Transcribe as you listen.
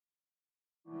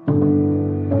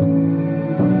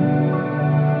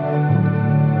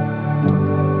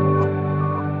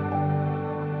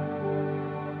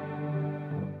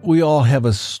We all have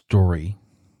a story.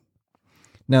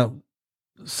 Now,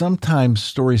 sometimes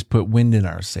stories put wind in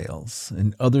our sails,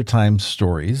 and other times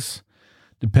stories,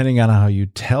 depending on how you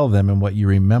tell them and what you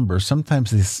remember,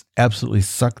 sometimes they absolutely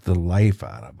suck the life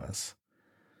out of us.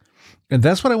 And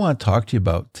that's what I want to talk to you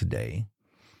about today,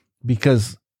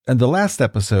 because in the last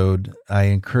episode, I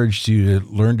encouraged you to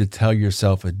learn to tell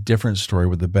yourself a different story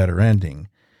with a better ending,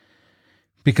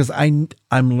 because I'm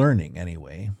learning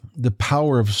anyway, the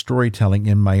power of storytelling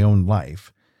in my own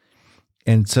life.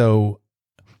 And so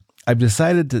I've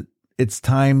decided that it's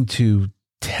time to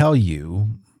tell you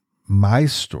my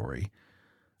story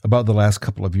about the last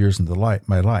couple of years in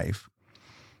my life.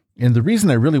 And the reason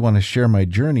I really want to share my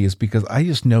journey is because I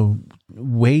just know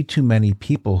way too many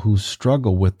people who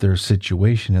struggle with their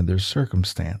situation and their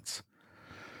circumstance.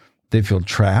 They feel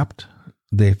trapped,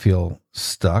 they feel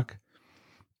stuck,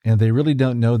 and they really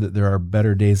don't know that there are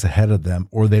better days ahead of them,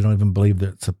 or they don't even believe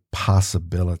that it's a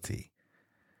possibility.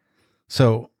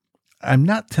 So I'm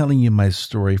not telling you my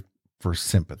story for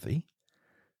sympathy.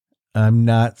 I'm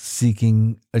not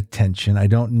seeking attention. I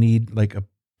don't need like a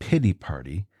pity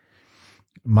party.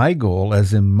 My goal,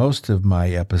 as in most of my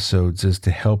episodes, is to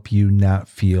help you not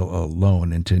feel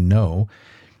alone and to know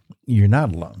you're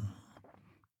not alone.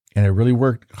 And I really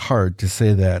worked hard to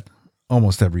say that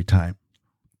almost every time.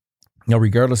 Now,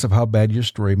 regardless of how bad your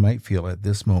story might feel at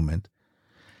this moment,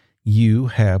 you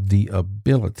have the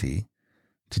ability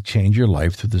to change your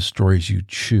life through the stories you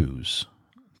choose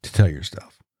to tell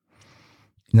yourself.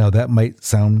 Now, that might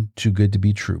sound too good to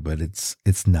be true, but it's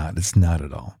not. It's not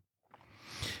at all.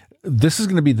 This is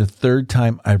going to be the third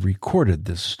time I've recorded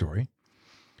this story.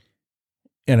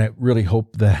 And I really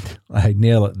hope that I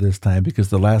nail it this time,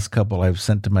 because the last couple I've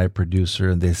sent to my producer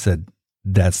and they said,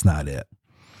 that's not it.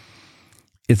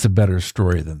 It's a better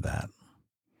story than that.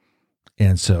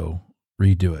 And so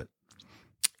redo it.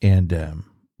 And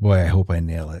boy, I hope I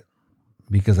nail it,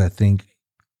 because I think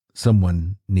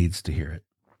someone needs to hear it.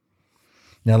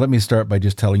 Now, let me start by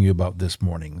just telling you about this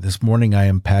morning. This morning, I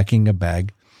am packing a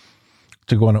bag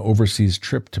to go on an overseas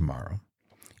trip tomorrow.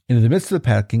 And in the midst of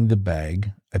packing the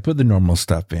bag, I put the normal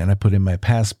stuff in. I put in my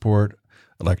passport,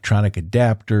 electronic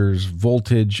adapters,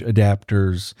 voltage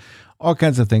adapters, all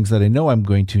kinds of things that I know I'm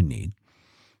going to need.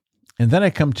 And then I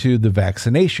come to the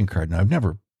vaccination card. Now, I've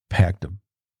never packed a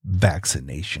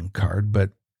vaccination card,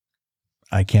 but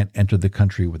I can't enter the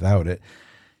country without it.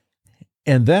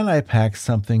 And then I pack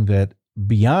something that,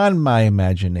 beyond my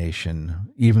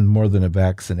imagination, even more than a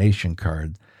vaccination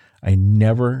card, I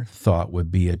never thought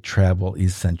would be a travel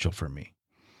essential for me.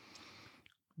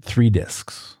 3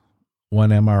 discs, 1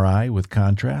 MRI with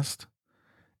contrast,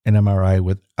 an MRI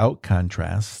without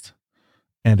contrast,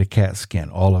 and a CAT scan,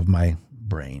 all of my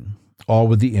brain, all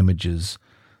with the images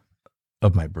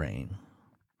of my brain.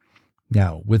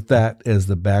 Now, with that as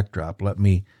the backdrop, let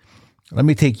me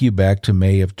take you back to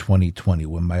May of 2020,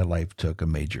 when my life took a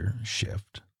major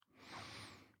shift.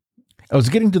 I was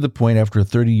getting to the point after a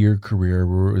 30-year career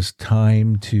where it was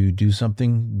time to do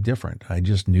something different. I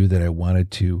just knew that I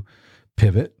wanted to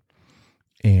pivot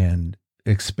and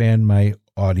expand my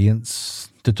audience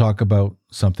to talk about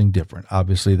something different.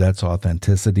 Obviously, that's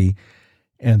authenticity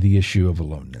and the issue of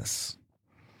aloneness.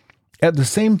 At the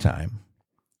same time,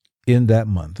 in that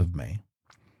month of May,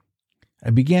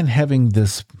 I began having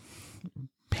this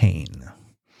pain.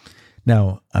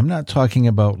 Now, I'm not talking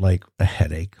about like a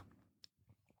headache.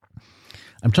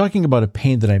 I'm talking about a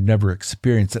pain that I've never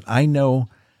experienced. And I know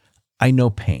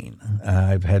pain.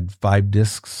 I've had 5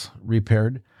 discs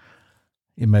repaired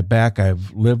in my back.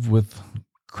 I've lived with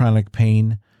chronic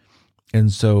pain.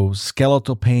 And so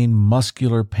skeletal pain,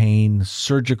 muscular pain,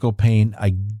 surgical pain,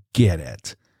 I get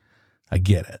it.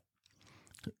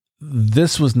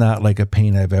 This was not like a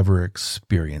pain I've ever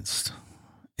experienced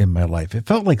in my life. It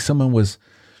felt like someone was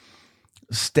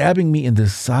stabbing me in the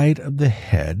side of the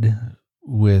head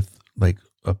with like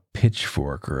a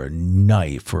pitchfork or a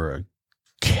knife or a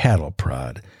cattle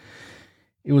prod.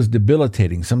 It was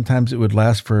debilitating. Sometimes it would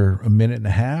last for a minute and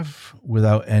a half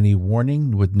without any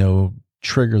warning, with no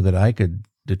trigger that I could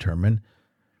determine.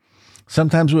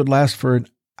 Sometimes it would last for an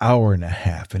hour and a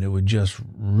half, and it would just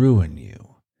ruin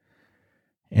you.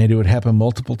 And it would happen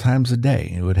multiple times a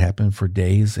day. It would happen for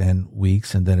days and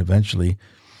weeks, and then eventually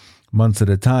months at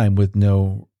a time with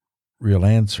no real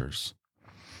answers.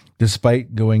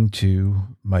 Despite going to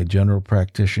my general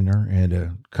practitioner and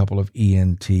a couple of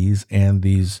ENTs and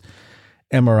these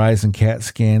MRIs and CAT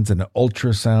scans and an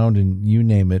ultrasound and you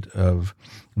name it of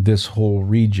this whole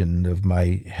region of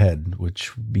my head,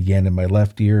 which began in my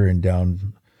left ear and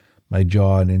down my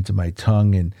jaw and into my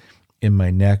tongue and in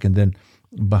my neck and then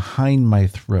behind my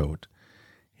throat.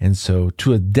 And so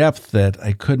to a depth that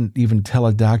I couldn't even tell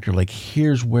a doctor, like,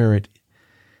 here's where it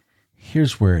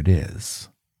is.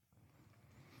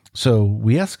 So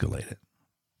we escalate it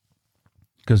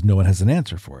because no one has an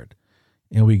answer for it.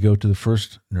 And we go to the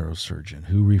first neurosurgeon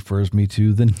who refers me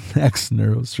to the next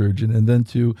neurosurgeon and then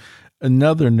to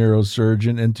another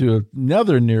neurosurgeon and to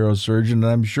another neurosurgeon. And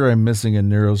I'm sure I'm missing a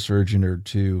neurosurgeon or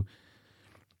two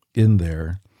in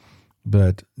there,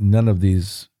 but none of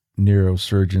these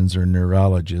neurosurgeons or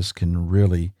neurologists can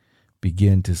really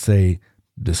begin to say,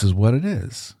 this is what it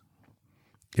is.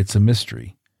 It's a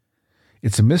mystery.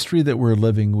 It's a mystery that we're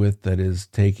living with that is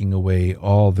taking away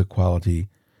all the quality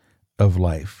of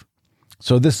life.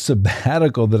 So this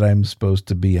sabbatical that I'm supposed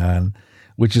to be on,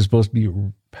 which is supposed to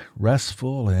be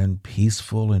restful and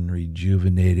peaceful and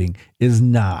rejuvenating, is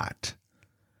not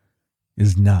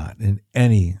in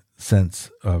any sense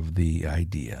of the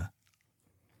idea.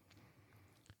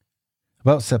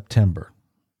 About September.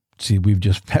 See, we've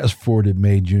just fast forwarded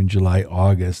May, June, July,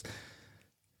 August,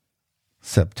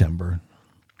 September.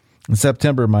 In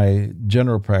September, my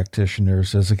general practitioner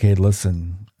says, okay,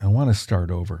 listen, I want to start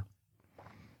over.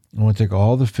 I want to take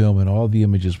all the film and all the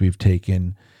images we've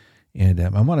taken, and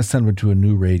I want to send them to a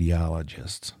new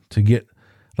radiologist to get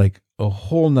like a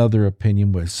whole nother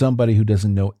opinion with somebody who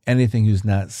doesn't know anything, who's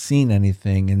not seen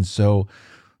anything. And so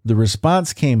the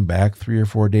response came back 3 or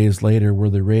 4 days later where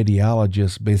the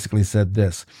radiologist basically said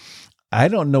this: I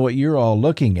don't know what you're all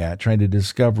looking at trying to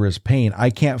discover his pain. I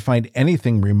can't find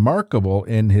anything remarkable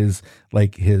in his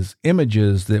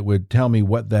images that would tell me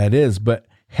what that is. But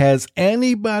has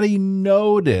anybody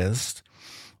noticed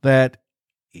that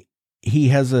he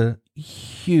has a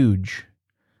huge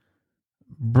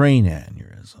brain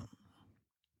aneurysm?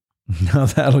 Now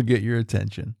that'll get your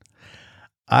attention.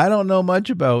 I don't know much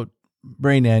about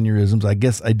brain aneurysms. I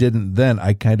guess I didn't then.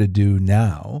 I kind of do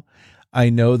now. I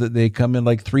know that they come in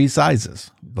like 3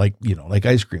 sizes, like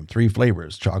ice cream, 3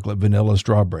 flavors: chocolate, vanilla,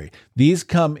 strawberry. These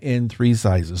come in 3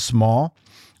 sizes: small,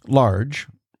 large.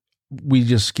 We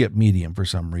just skip medium for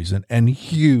some reason, and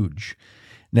huge.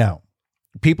 Now,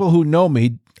 people who know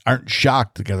me aren't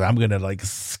shocked because I'm going to like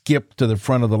skip to the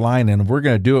front of the line. And if we're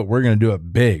going to do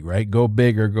it big, right? Go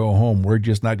big or go home. We're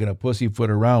just not going to pussyfoot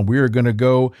around. We are going to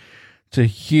go to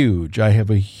huge. I have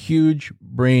a huge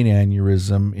brain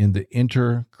aneurysm in the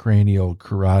intercranial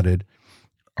carotid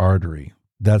artery.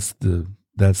 That's the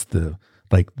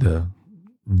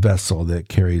vessel that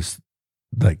carries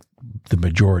like the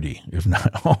majority, if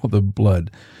not all, the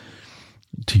blood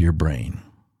to your brain.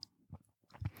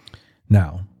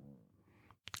 Now,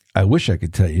 I wish I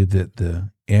could tell you that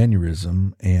the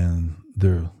aneurysm and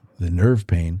the nerve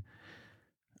pain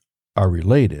are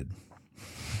related.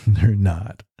 They're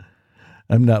not.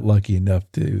 I'm not lucky enough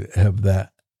to have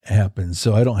that happen.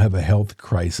 So I don't have a health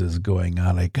crisis going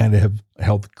on. I kind of have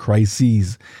health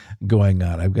crises going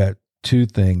on. I've got 2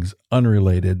 things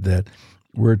unrelated that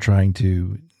we're trying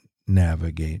to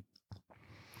navigate.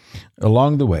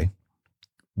 Along the way,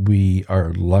 we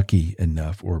are lucky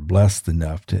enough or blessed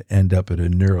enough to end up at a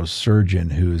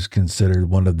neurosurgeon who is considered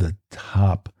one of the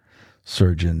top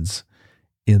surgeons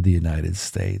in the United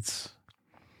States,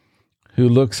 who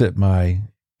looks at my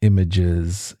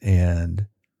images and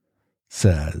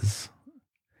says,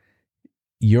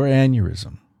 your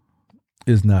aneurysm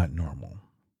is not normal.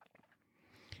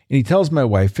 And he tells my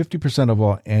wife 50% of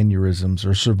all aneurysms are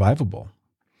survivable.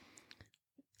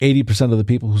 80% of the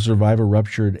people who survive a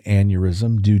ruptured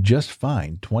aneurysm do just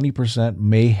fine. 20%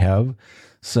 may have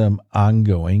some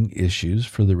ongoing issues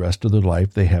for the rest of their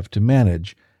life they have to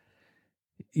manage.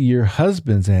 Your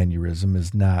husband's aneurysm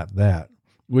is not that,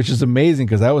 which is amazing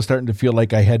because I was starting to feel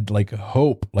like I had like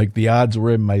hope, like the odds were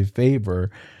in my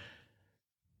favor.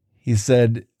 He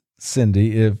said,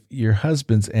 Cindy, if your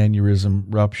husband's aneurysm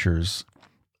ruptures,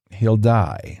 he'll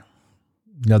die.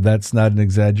 Now, that's not an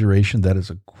exaggeration. That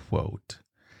is a quote.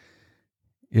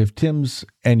 If Tim's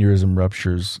aneurysm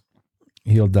ruptures,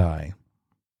 he'll die.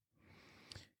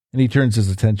 And he turns his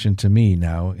attention to me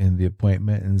now in the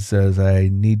appointment and says, I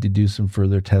need to do some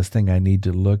further testing. I need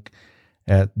to look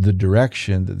at the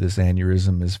direction that this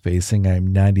aneurysm is facing.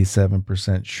 I'm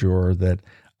 97% sure that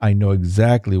I know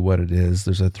exactly what it is.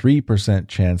 There's a 3%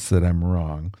 chance that I'm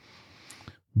wrong,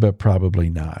 but probably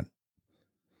not.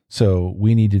 So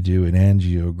we need to do an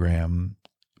angiogram.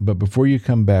 But before you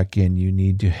come back in, you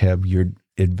need to have your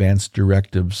advanced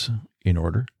directives in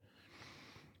order.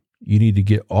 You need to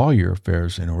get all your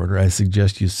affairs in order. I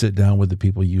suggest you sit down with the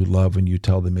people you love and you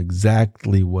tell them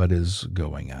exactly what is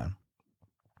going on.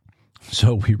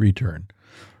 So we return.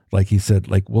 Like he said,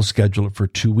 like, we'll schedule it for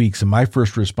 2 weeks. And my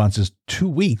first response is, 2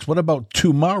 weeks? What about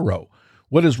tomorrow?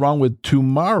 What is wrong with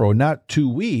tomorrow, not 2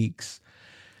 weeks?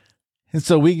 And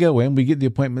so we go in, we get the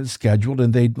appointment scheduled,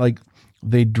 and they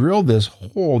drill this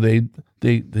hole. They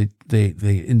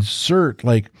insert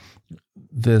like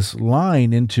this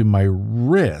line into my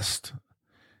wrist,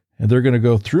 and they're going to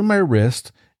go through my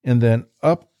wrist and then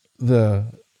up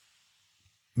the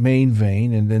main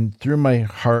vein and then through my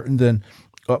heart and then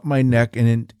up my neck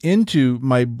and into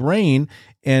my brain,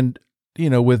 and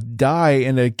with dye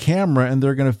and a camera, and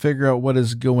they're going to figure out what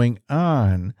is going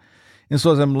on. And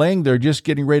so as I'm laying there just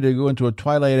getting ready to go into a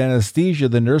twilight anesthesia,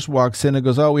 the nurse walks in and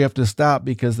goes, "Oh, we have to stop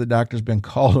because the doctor's been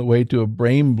called away to a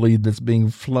brain bleed that's being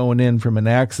flown in from an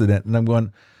accident." And I'm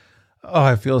going, "Oh,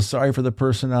 I feel sorry for the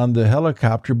person on the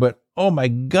helicopter, but oh my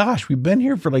gosh, we've been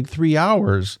here for like 3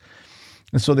 hours."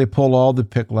 And so they pull all the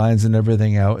PICC lines and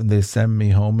everything out, and they send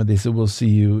me home, and they said, "We'll see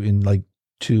you in like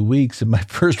 2 weeks." And my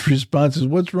first response is,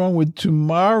 "What's wrong with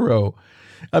tomorrow?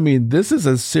 I mean, this is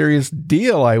a serious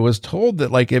deal. I was told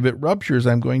that like if it ruptures,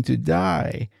 I'm going to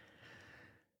die."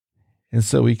 And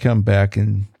so we come back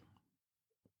in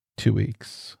 2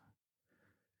 weeks.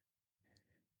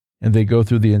 And they go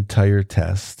through the entire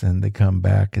test, and they come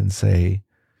back and say,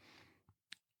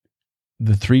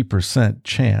 the 3%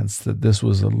 chance that this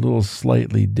was a little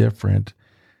slightly different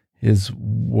is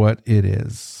what it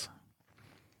is.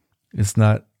 It's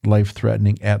not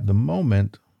life-threatening at the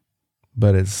moment,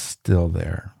 but it's still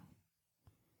there.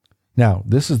 Now,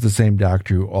 this is the same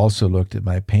doctor who also looked at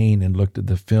my pain and looked at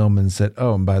the film and said,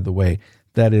 "Oh, and by the way,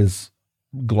 that is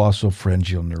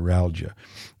glossopharyngeal neuralgia."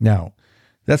 Now,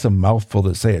 that's a mouthful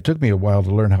to say. It took me a while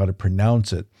to learn how to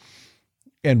pronounce it.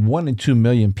 And 1 in 2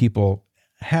 million people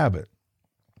have it.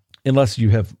 Unless you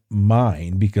have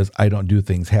mine, because I don't do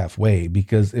things halfway.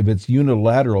 Because if it's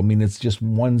unilateral, I mean, it's just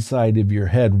one side of your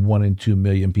head, 1 in 2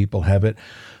 million people have it.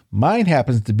 Mine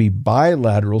happens to be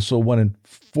bilateral, so 1 in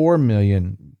 4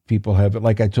 million people have it.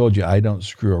 Like I told you, I don't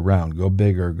screw around. Go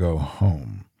big or go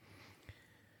home.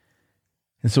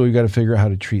 And so we've got to figure out how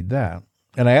to treat that.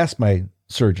 And I asked my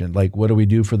surgeon, like, "What do we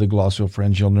do for the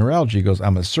glossopharyngeal neuralgia?" He goes,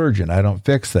 "I'm a surgeon. I don't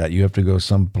fix that. You have to go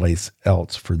someplace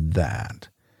else for that."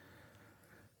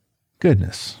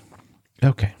 Goodness.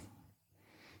 Okay.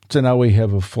 So now we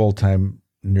have a full-time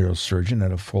neurosurgeon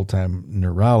and a full-time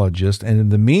neurologist. And in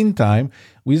the meantime,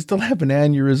 we still have an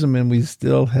aneurysm and we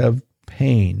still have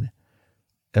pain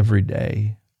every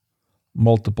day,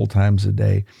 multiple times a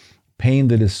day. Pain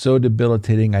that is so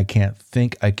debilitating, I can't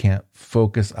think, I can't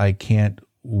focus, I can't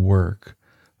work.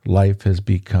 Life has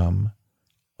become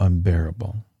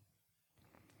unbearable.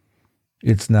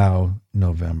 It's now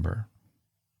November.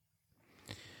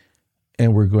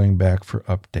 And we're going back for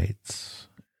updates.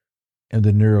 And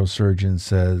the neurosurgeon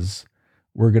says,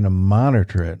 we're going to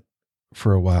monitor it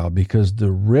for a while because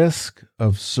the risk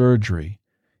of surgery,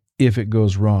 if it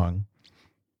goes wrong,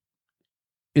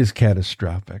 is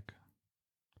catastrophic.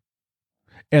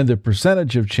 And the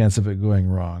percentage of chance of it going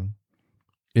wrong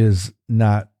is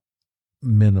not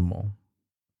minimal.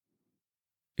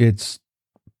 It's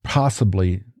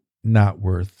possibly not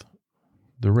worth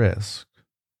the risk.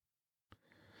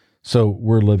 So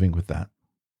we're living with that,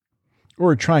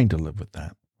 or trying to live with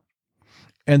that.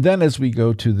 And then as we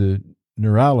go to the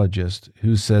neurologist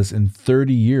who says, in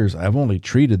 30 years, I've only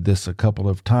treated this a couple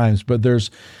of times, but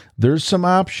there's some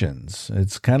options.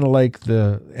 It's kind of like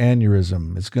the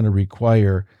aneurysm. It's going to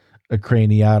require a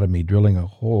craniotomy, drilling a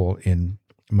hole in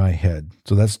my head.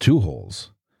 So that's 2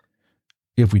 holes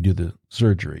if we do the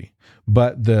surgery.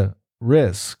 But the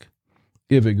risk,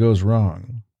 if it goes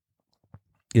wrong,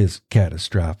 is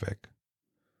catastrophic.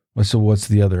 I said, "What's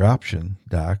the other option,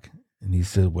 doc?" And he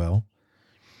said, "Well,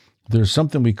 there's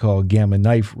something we call gamma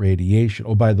knife radiation.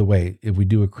 Oh, by the way, if we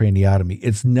do a craniotomy,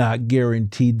 it's not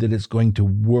guaranteed that it's going to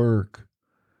work.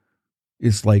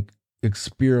 It's like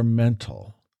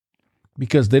experimental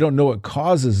because they don't know what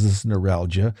causes this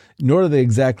neuralgia, nor do they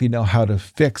exactly know how to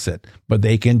fix it, but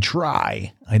they can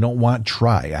try. I don't want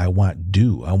try. I want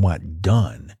do. I want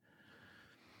done.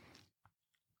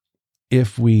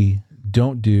 If we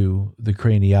don't do the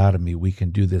craniotomy, we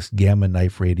can do this gamma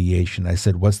knife radiation." I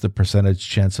said, "What's the percentage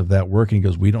chance of that working?" He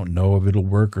goes, "We don't know if it'll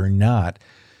work or not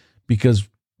because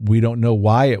we don't know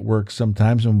why it works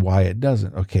sometimes and why it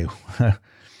doesn't." Okay,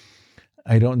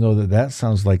 I don't know that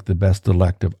sounds like the best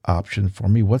elective option for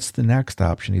me. What's the next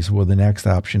option? He said, "Well, the next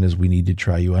option is we need to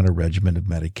try you on a regimen of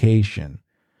medication."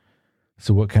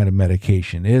 So what kind of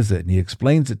medication is it? And he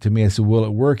explains it to me. I said, "Will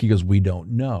it work?" He goes, "We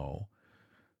don't know."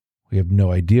 We have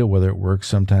no idea whether it works.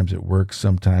 Sometimes it works,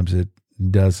 sometimes it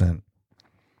doesn't.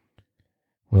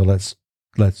 Well, let's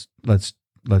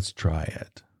try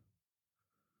it.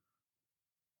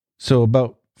 So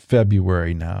about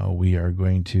February now, we are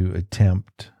going to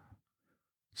attempt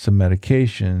some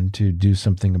medication to do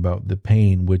something about the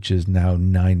pain, which is now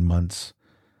 9 months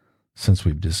since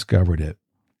we've discovered it.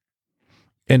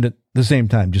 And at the same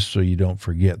time, just so you don't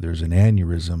forget, there's an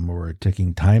aneurysm or a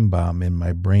ticking time bomb in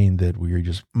my brain that we are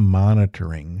just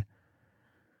monitoring.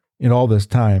 In all this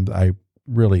time, I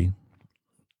really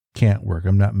can't work.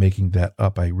 I'm not making that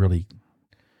up. I really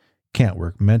can't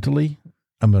work. Mentally,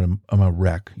 I'm a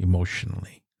wreck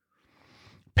emotionally.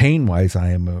 Pain-wise, I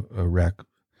am a wreck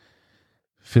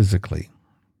physically.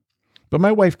 But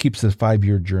my wife keeps this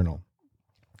 5-year journal.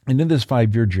 And in this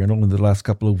 5-year journal, in the last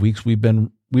couple of weeks, we've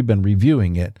been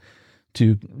reviewing it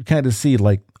to kind of see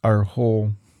like our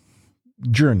whole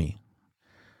journey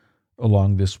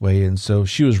along this way. And so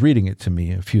she was reading it to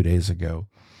me a few days ago.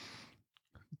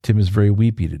 Tim is very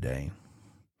weepy today.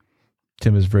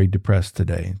 Tim is very depressed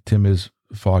today. Tim is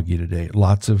foggy today.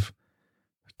 Lots of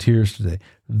tears today.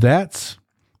 That's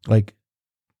like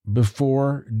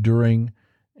before, during,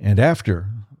 and after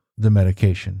the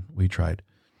medication we tried.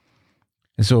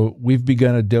 And so we've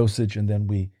begun a dosage, and then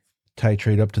we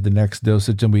titrate up to the next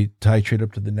dosage, and we titrate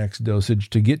up to the next dosage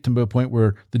to get to a point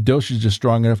where the dosage is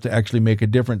strong enough to actually make a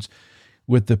difference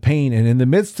with the pain. And in the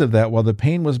midst of that, while the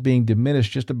pain was being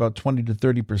diminished just about 20 to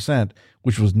 30%,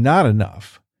 which was not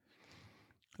enough,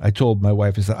 I told my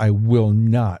wife, I said, I will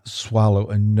not swallow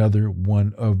another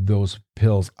one of those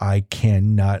pills. I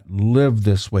cannot live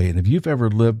this way. And if you've ever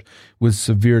lived with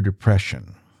severe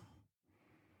depression,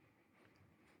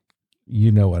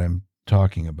 you know what I'm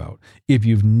talking about. If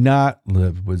you've not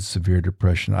lived with severe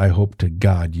depression, I hope to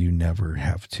God you never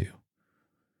have to.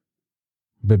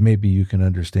 But maybe you can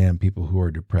understand people who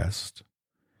are depressed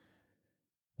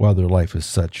while their life is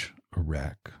such a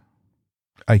wreck.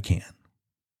 I can.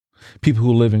 People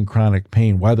who live in chronic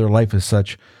pain, why their life is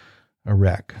such a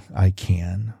wreck, I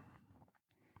can.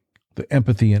 The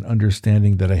empathy and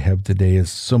understanding that I have today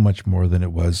is so much more than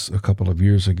it was a couple of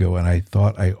years ago, and I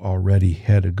thought I already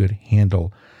had a good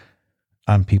handle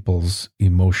on people's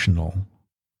emotional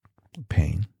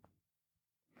pain.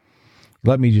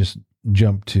 Let me just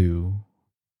jump to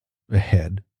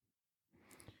ahead.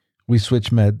 We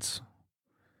switched meds.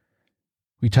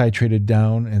 We titrated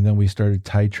down, and then we started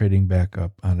titrating back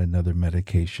up on another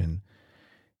medication.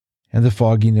 And the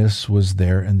fogginess was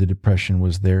there, and the depression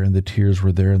was there, and the tears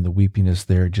were there, and the weepiness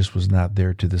there. It just was not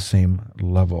there to the same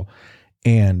level.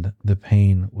 And the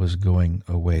pain was going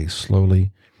away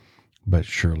slowly but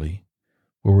surely.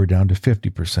 Where we're down to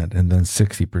 50%, and then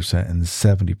 60%, and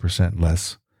 70%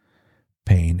 less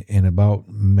pain. In about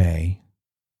May,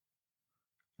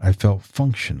 I felt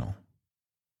functional.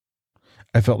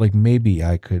 I felt like maybe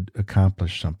I could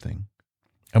accomplish something.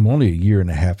 I'm only a year and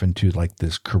a half into like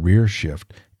this career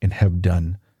shift and have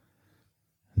done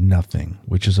nothing,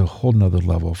 which is a whole nother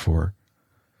level for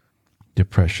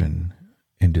depression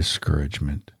and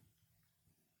discouragement.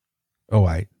 Oh,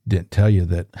 I didn't tell you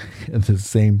that at the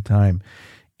same time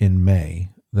in May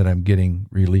that I'm getting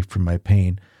relief from my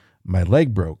pain, my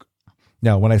leg broke.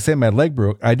 Now, when I say my leg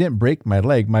broke, I didn't break my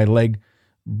leg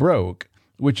broke.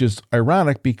 Which is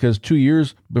ironic because 2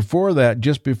 years before that,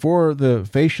 just before the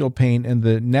facial pain and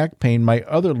the neck pain, my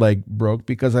other leg broke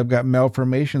because I've got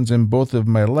malformations in both of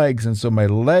my legs. And so my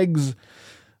legs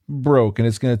broke, and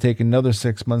it's going to take another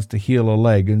 6 months to heal a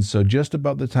leg. And so just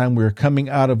about the time we were coming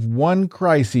out of one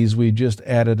crisis, we just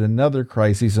added another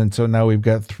crisis. And so now we've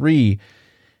got 3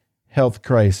 health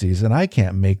crises, and I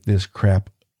can't make this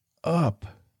crap up.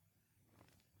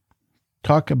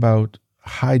 Talk about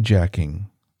hijacking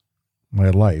my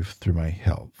life through my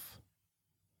health.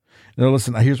 Now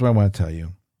listen, here's what I want to tell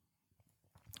you.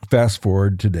 Fast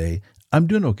forward today, I'm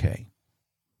doing okay.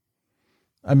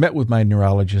 I met with my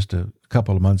neurologist a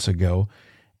couple of months ago,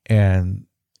 and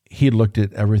he looked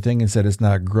at everything and said, it's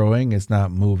not growing, it's not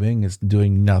moving, it's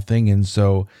doing nothing. And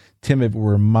so, Tim, if it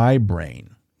were my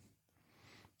brain,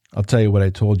 I'll tell you what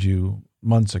I told you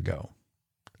months ago.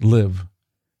 Live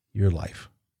your life.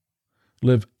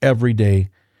 Live every day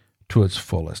to its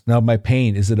fullest. Now, my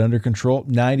pain, is it under control?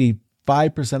 95%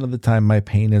 of the time, my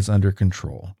pain is under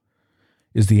control.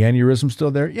 Is the aneurysm still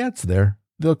there? Yeah, it's there.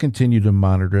 They'll continue to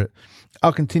monitor it.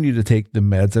 I'll continue to take the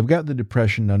meds. I've got the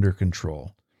depression under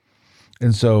control.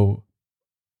 And so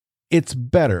it's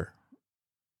better.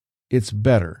 It's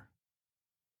better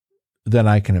than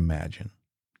I can imagine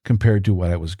compared to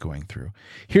what I was going through.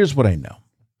 Here's what I know.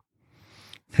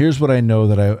 Here's what I know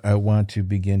that I want to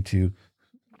begin to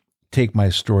take my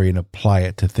story and apply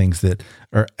it to things that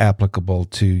are applicable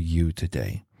to you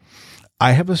today.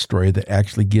 I have a story that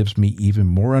actually gives me even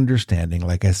more understanding,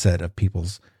 like I said, of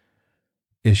people's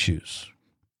issues,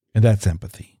 and that's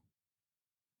empathy.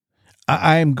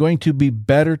 I am going to be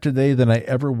better today than I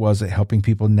ever was at helping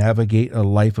people navigate a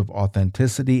life of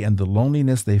authenticity and the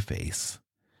loneliness they face.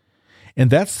 And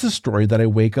that's the story that I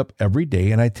wake up every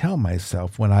day and I tell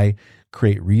myself when I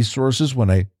create resources, when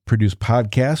I produce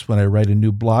podcasts, when I write a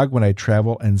new blog, when I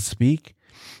travel and speak,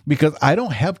 because I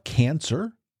don't have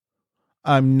cancer.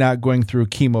 I'm not going through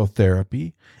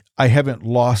chemotherapy. I haven't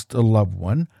lost a loved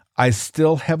one. I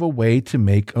still have a way to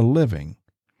make a living.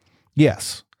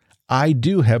 Yes, I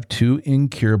do have 2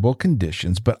 incurable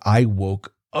conditions, but I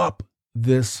woke up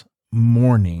this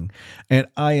morning and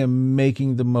I am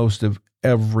making the most of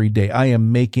every day. I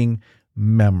am making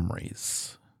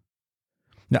memories.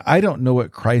 Now, I don't know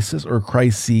what crisis or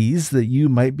crises that you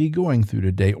might be going through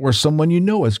today, or someone you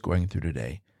know is going through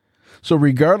today. So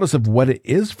regardless of what it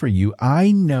is for you,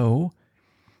 I know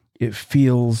it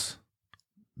feels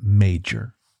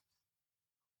major.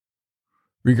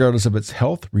 Regardless of its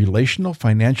health, relational,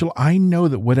 financial, I know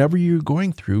that whatever you're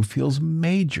going through feels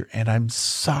major, and I'm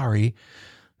sorry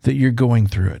that you're going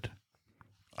through it.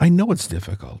 I know it's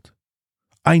difficult.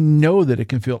 I know that it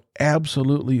can feel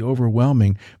absolutely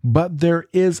overwhelming, but there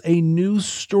is a new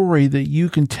story that you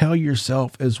can tell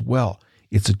yourself as well.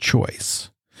 It's a choice.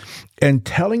 And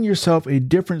telling yourself a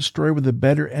different story with a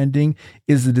better ending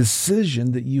is a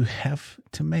decision that you have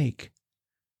to make,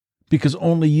 because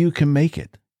only you can make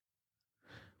it.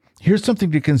 Here's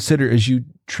something to consider as you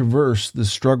traverse the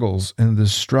struggles and the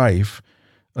strife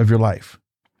of your life.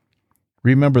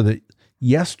 Remember that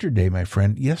yesterday, my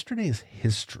friend, yesterday is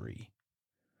history.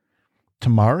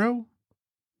 Tomorrow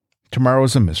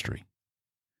is a mystery,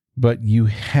 but you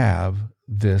have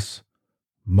this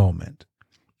moment.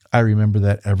 I remember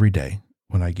that every day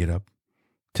when I get up.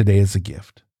 Today is a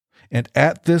gift. And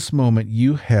at this moment,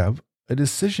 you have a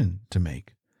decision to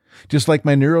make. Just like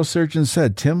my neurosurgeon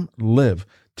said, Tim, live.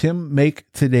 Tim,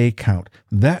 make today count.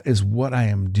 That is what I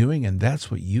am doing, and that's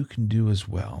what you can do as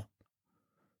well,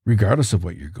 regardless of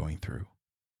what you're going through.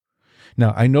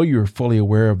 Now, I know you're fully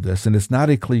aware of this, and it's not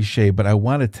a cliche, but I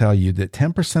want to tell you that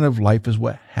 10% of life is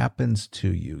what happens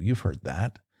to you. You've heard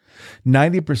that.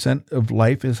 90% of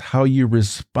life is how you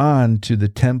respond to the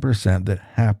 10% that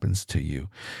happens to you.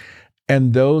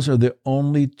 And those are the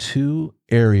only 2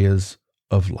 areas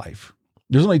of life.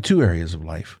 There's only 2 areas of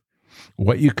life: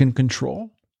 what you can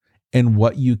control and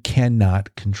what you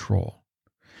cannot control.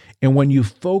 And when you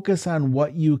focus on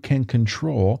what you can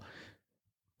control,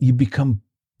 you become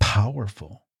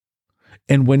powerful.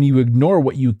 And when you ignore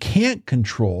what you can't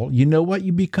control, you know what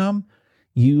you become?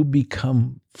 You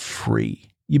become free.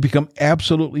 You become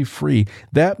absolutely free.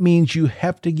 That means you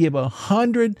have to give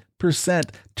 100%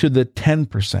 to the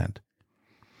 10%.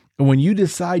 And when you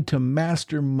decide to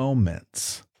master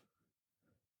moments,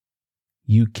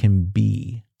 you can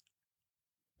be,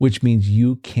 which means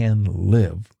you can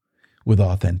live with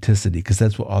authenticity, because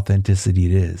that's what authenticity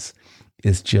it is.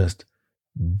 It's just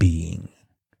being.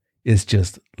 It's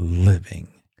just living.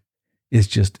 It's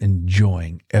just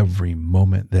enjoying every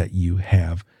moment that you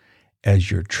have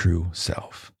as your true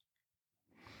self.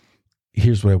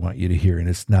 Here's what I want you to hear, and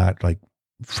it's not like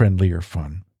friendly or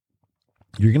fun.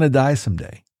 You're going to die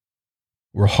someday.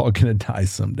 We're all going to die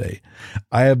someday.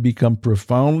 I have become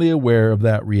profoundly aware of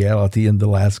that reality in the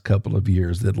last couple of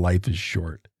years, that life is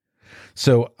short.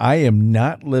 So I am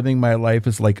not living my life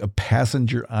as like a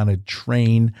passenger on a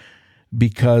train,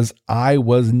 because I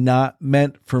was not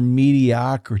meant for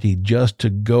mediocrity, just to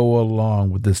go along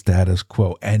with the status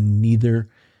quo, and neither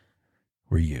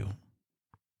were you.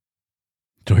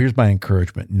 So here's my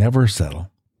encouragement. Never settle.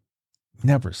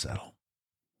 Never settle.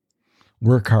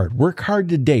 Work hard. Work hard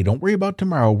today. Don't worry about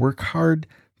tomorrow. Work hard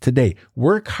today.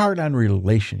 Work hard on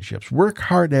relationships. Work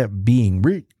hard at being.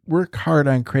 Work hard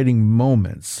on creating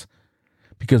moments,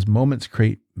 because moments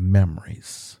create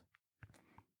memories.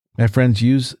 My friends,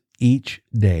 use each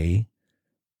day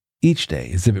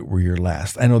as if it were your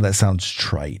last. I know that sounds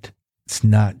trite. It's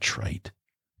not trite.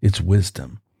 It's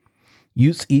wisdom.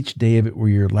 Use each day if it were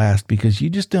your last, because you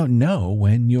just don't know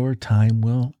when your time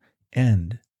will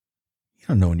end. You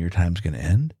don't know when your time's going to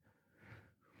end.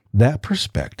 That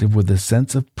perspective with a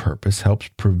sense of purpose helps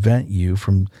prevent you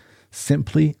from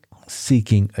simply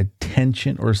seeking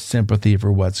attention or sympathy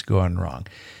for what's going wrong.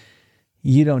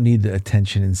 You don't need the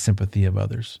attention and sympathy of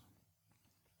others,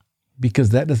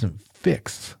 because that doesn't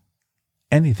fix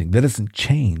anything. That doesn't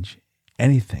change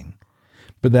anything.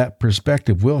 But that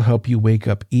perspective will help you wake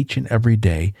up each and every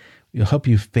day. It'll help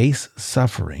you face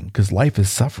suffering, because life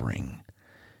is suffering.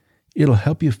 It'll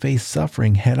help you face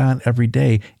suffering head on every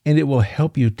day, and it will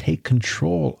help you take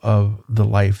control of the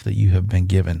life that you have been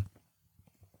given.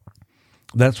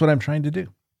 That's what I'm trying to do.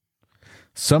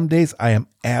 Some days I am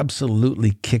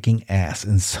absolutely kicking ass,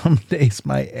 and some days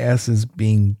my ass is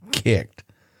being kicked.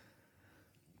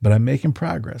 But I'm making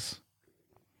progress.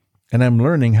 And I'm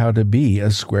learning how to be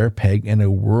a square peg in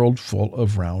a world full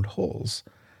of round holes.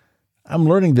 I'm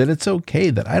learning that it's okay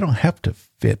that I don't have to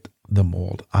fit the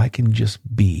mold. I can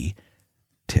just be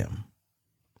Tim.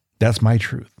 That's my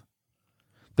truth.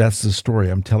 That's the story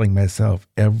I'm telling myself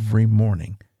every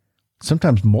morning,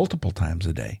 sometimes multiple times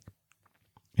a day.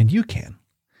 And you can.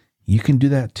 You can do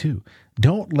that too.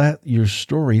 Don't let your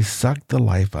story suck the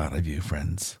life out of you,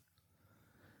 friends.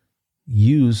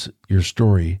 Use your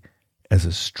story as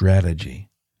a strategy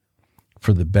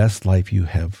for the best life you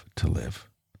have to live.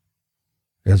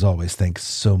 As always, thanks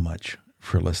so much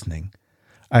for listening.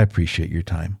 I appreciate your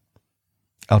time.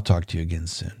 I'll talk to you again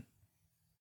soon.